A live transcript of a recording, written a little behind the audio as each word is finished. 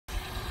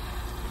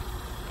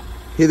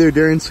Hey there,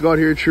 Daren, Scott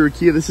here at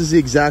Cherokee. This is the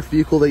exact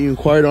vehicle that you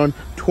inquired on.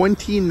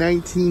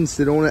 2019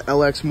 Sedona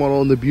LX model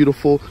in the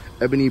beautiful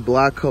ebony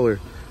black color.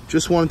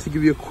 Just wanted to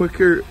give you a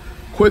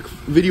quick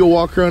video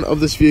walk around of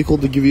this vehicle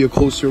to give you a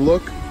closer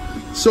look.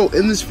 So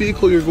in this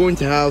vehicle, you're going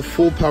to have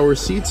full power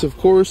seats, of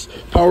course,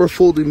 power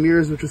folding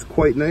mirrors, which is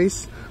quite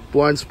nice.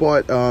 Blind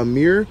spot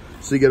mirror,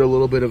 so you get a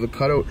little bit of a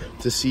cutout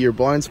to see your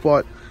blind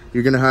spot.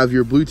 You're going to have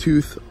your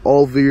Bluetooth,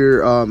 all of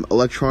your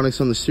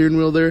electronics on the steering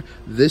wheel there.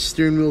 This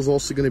steering wheel is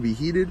also going to be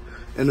heated,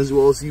 and as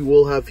well as you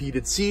will have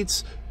heated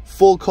seats,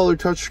 full color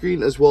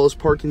touchscreen, as well as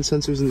parking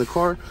sensors in the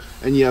car.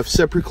 And you have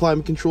separate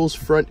climate controls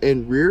front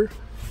and rear.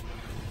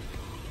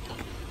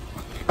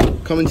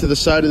 Coming to the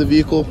side of the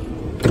vehicle,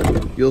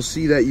 you'll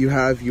see that you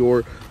have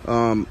your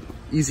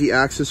easy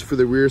access for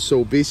the rear.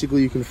 So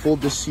basically you can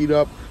fold this seat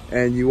up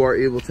and you are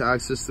able to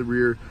access the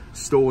rear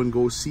stow and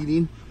go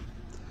seating.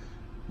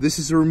 This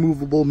is a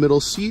removable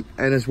middle seat,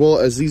 and as well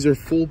as these are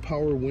full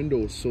power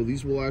windows, so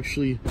these will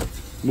actually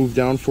move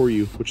down for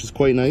you, which is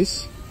quite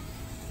nice.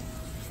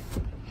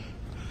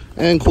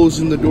 And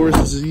closing the doors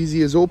is as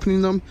easy as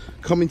opening them.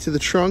 Coming to the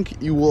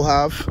trunk, you will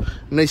have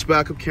a nice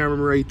backup camera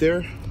right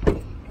there.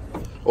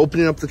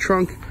 Opening up the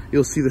trunk,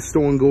 you'll see the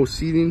stow and go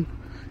seating.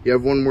 You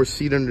have one more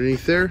seat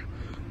underneath there,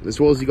 as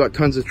well as you got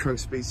tons of trunk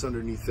space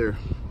underneath there.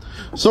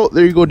 So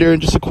there you go, Daren,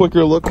 just a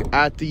quicker look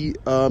at the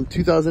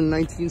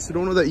 2019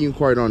 Sedona that you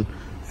inquired on.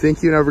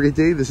 Thank you and have a great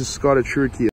day. This is Scott at Cherokee.